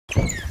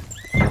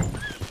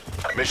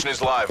Mission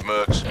is live,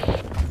 Mercs.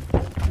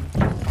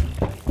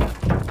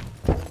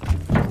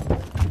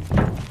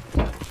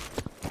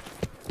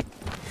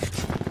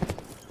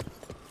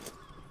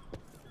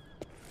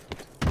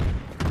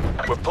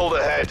 We're pulled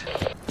ahead.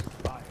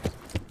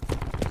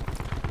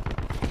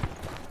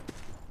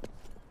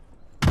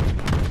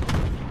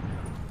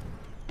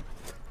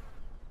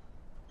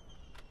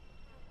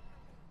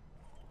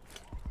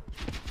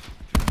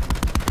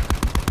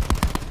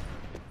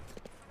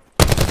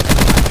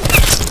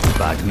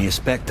 Bagged me a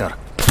Spectre.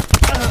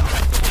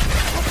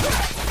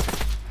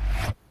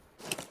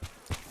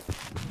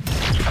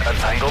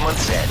 Entanglement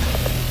set.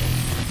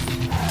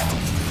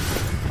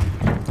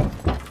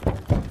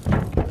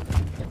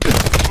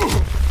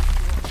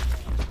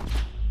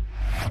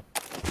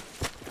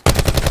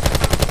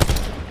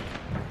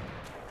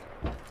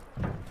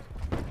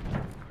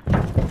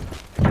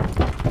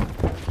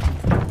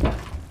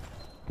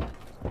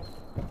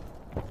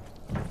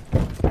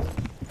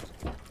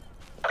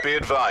 Be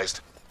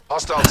advised.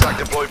 Hostile TAC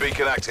deploy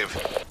beacon active.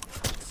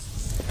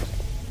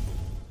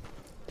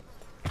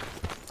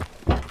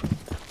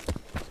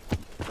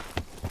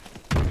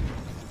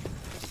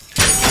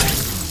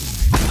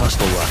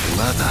 Hostile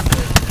Wakamata.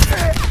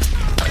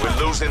 We're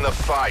losing the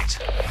fight.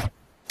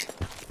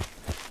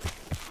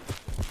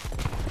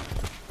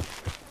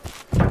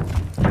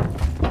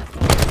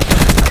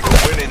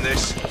 We're winning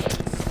this.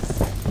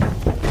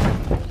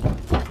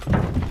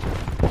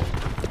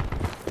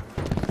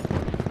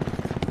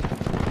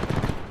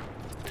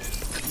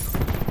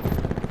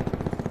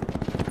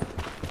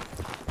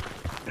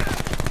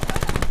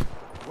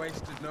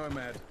 Wasted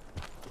nomad.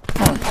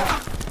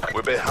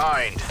 We're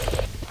behind.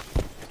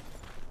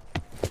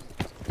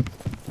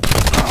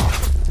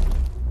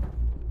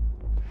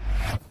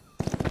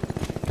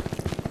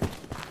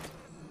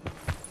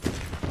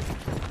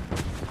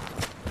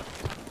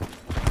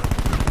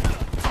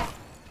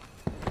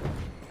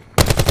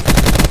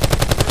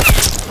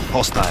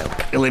 Hostile.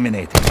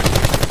 Eliminated.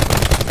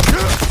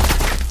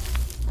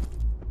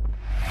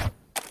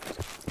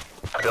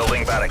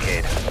 Building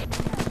barricade.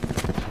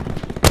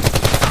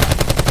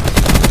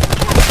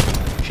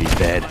 She's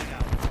dead.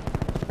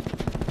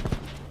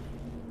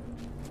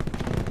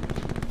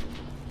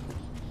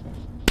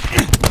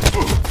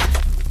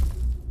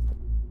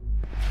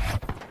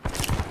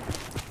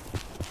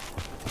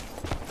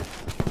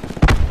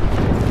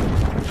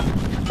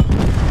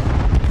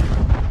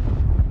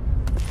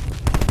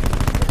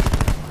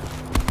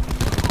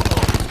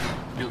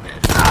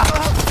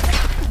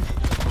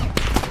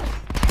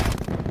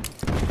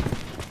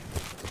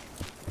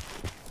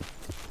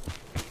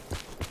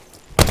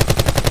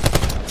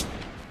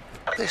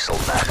 This'll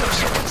matter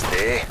someone's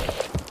day.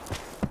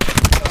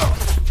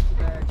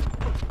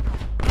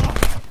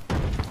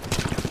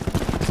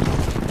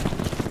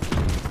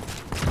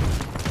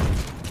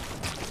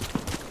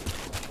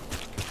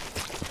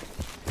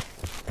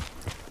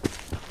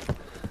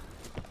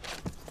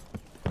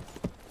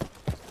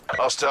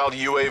 Hostile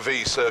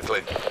UAV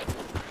circling.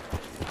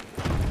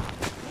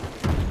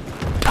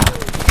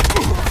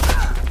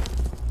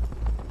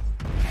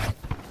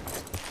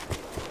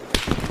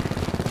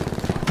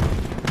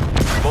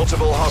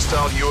 Multiple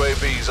hostile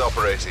UAVs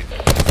operating. Be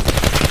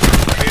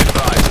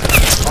advised.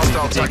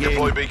 Hostile TAC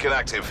deploy beacon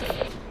active.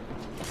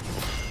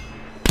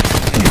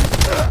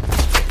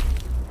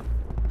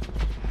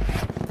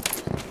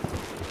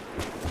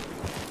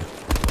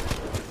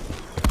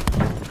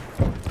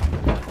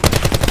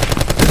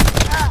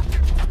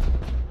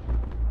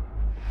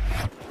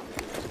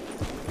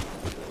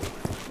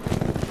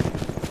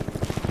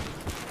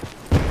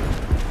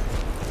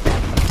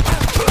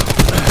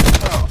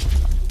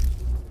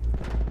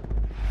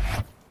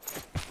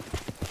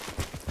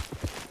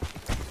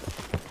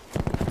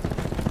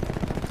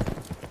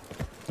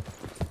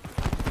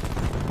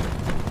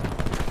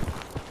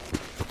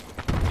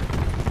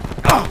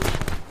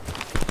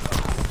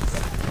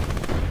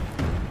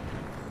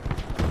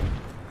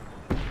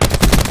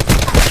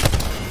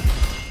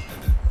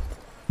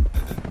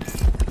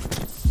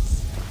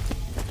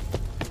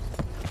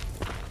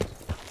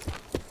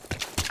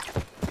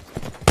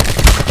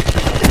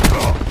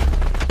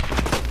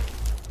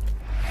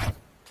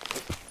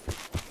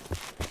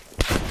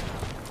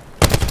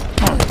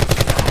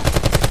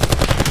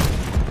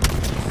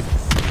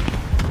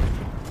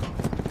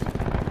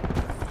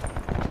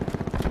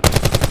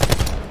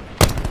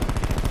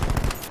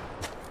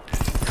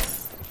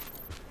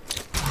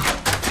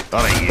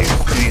 Alright, you.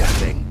 Do your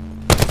thing.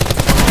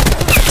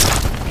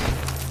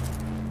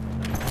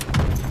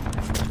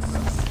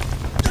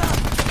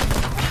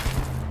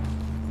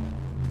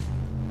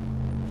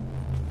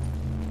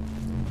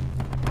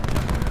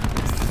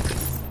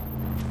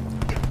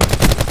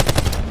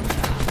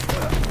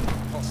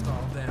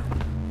 Hostile down.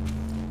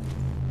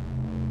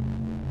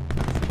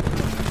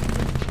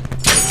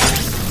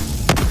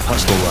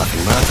 Hostile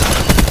Wakamata.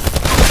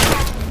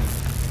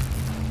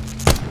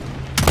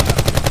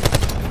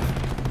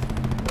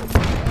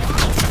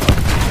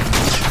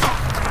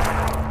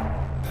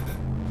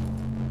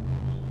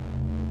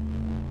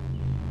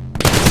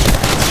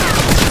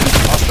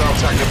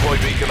 TAC deploy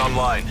beacon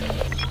online.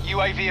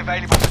 UAV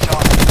available for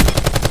tasking.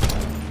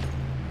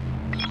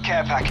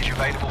 Care package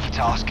available for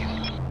tasking.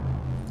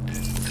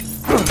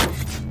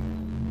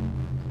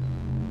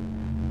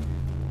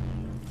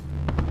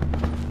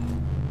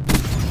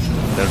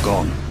 They're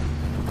gone.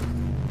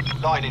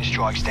 Lightning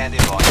strike standing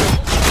by.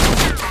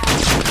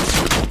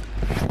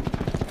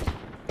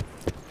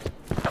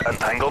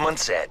 Entanglement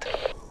set.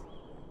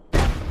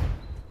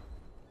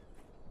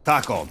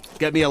 TACOM,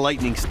 get me a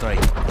lightning strike.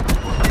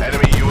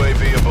 Enemy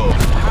UAV above.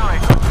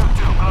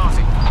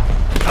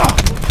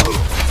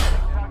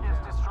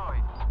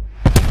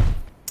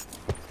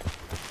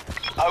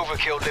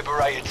 Overkill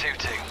liberated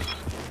 2-2.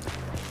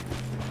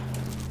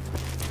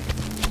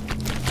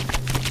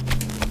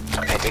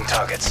 Painting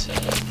targets.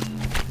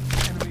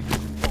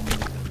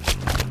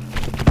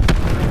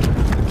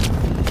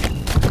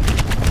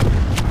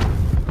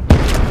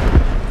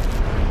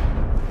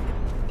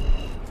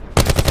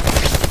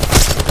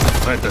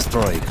 Threat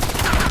destroyed.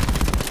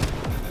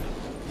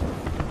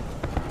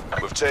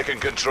 We've taken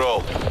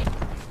control.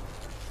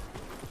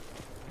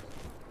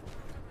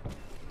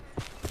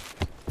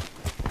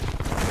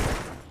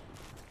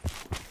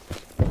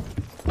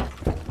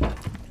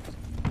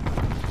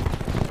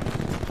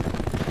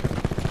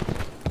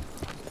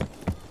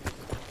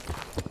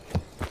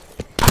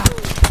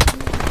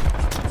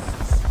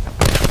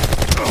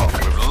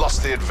 We've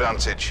lost the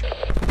advantage.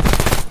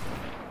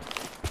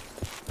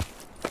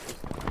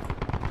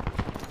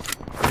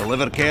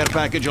 Deliver care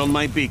package on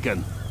my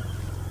beacon.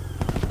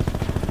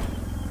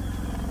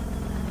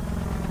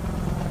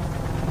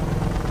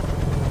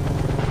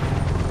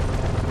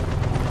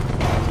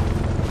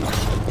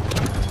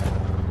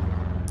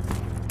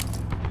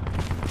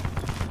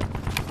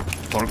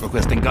 Torque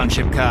requesting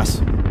gunship Cass.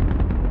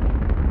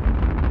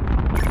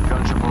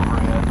 Gunship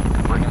overhead,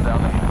 bringing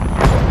down the hill.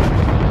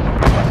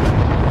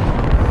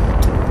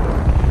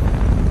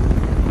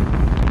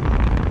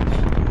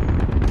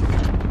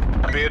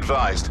 Be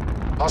advised.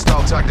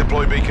 Hostile TAC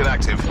deploy beacon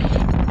active.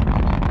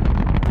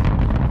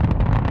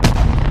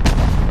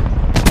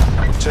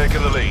 We've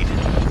taken the lead.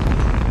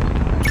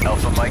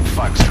 Alpha Mike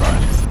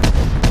Foxtrot.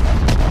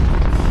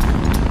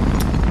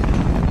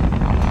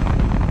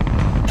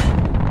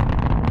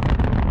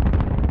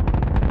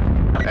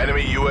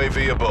 Enemy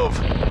UAV above.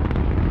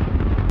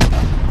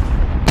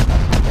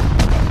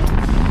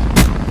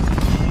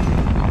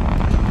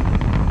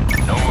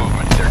 No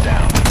movement, they're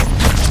down.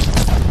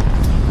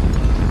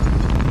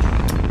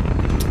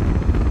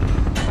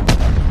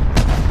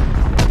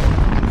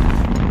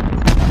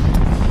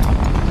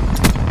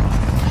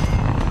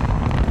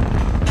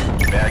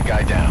 Bad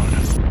guy down.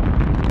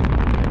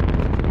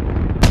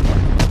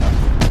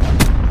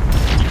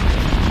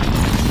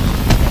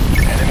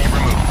 Enemy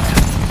removed.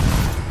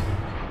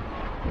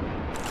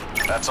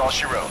 That's all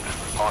she wrote.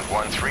 On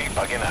 1-3,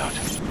 bugging out.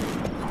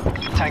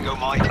 Tango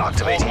Mike.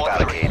 Activating 4-1-3.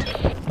 barricade.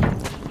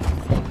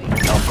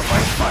 Alpha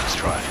Mike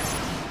Foxtrot.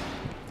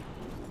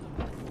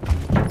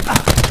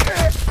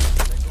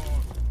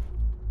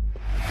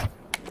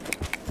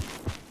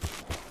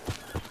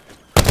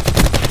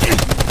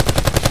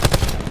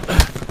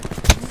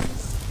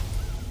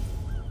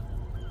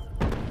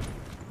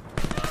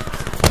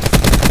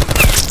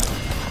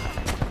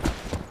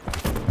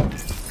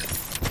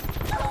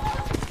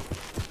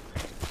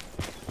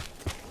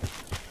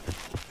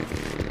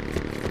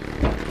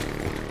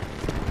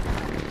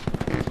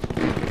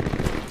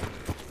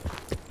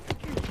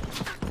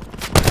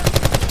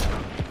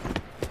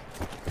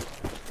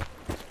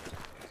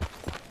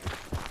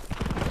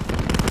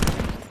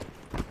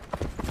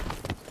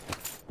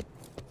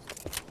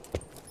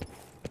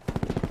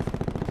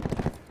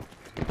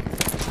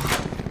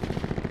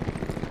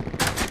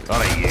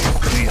 Alright, you.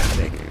 Do your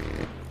thing.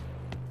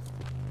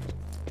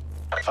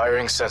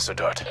 Firing sensor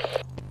dart.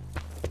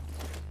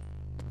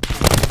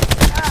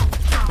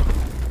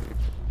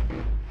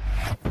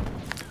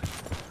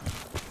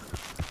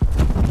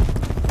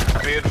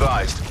 Be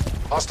advised.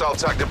 Hostile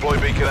TAC deploy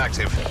beacon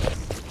active.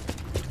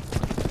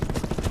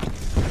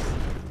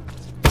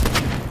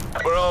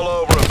 We're all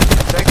over them.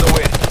 Take the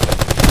win.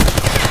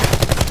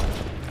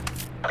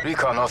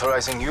 Recon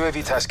authorizing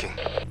UAV tasking.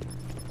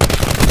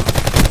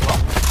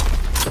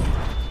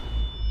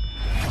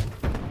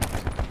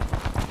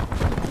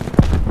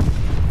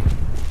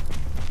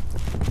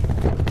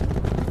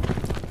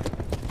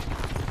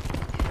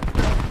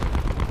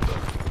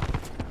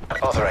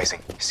 Authorizing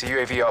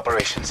CUAV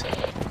operations.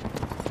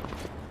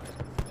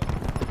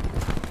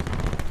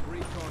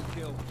 Recon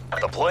kill.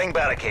 Deploying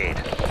barricade.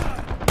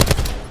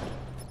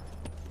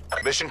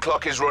 Mission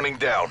clock is running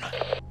down.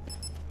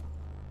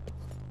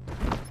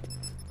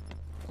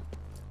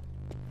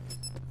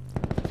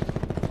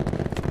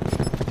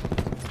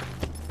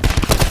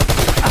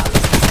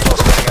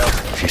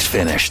 She's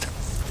finished.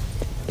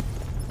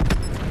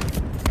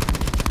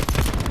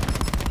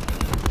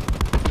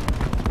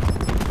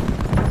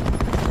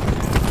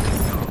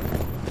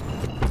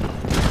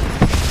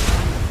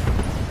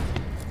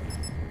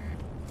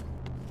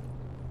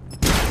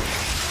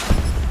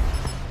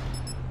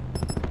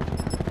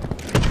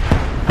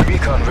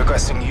 Recon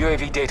requesting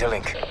UAV data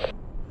link.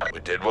 We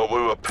did what we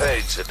were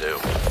paid to do.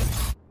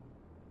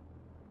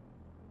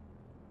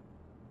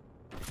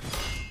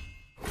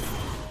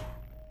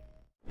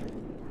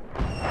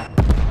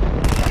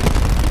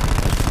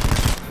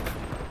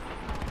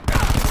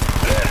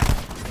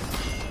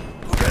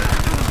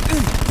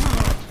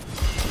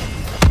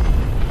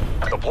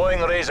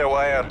 Deploying razor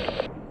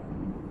wire.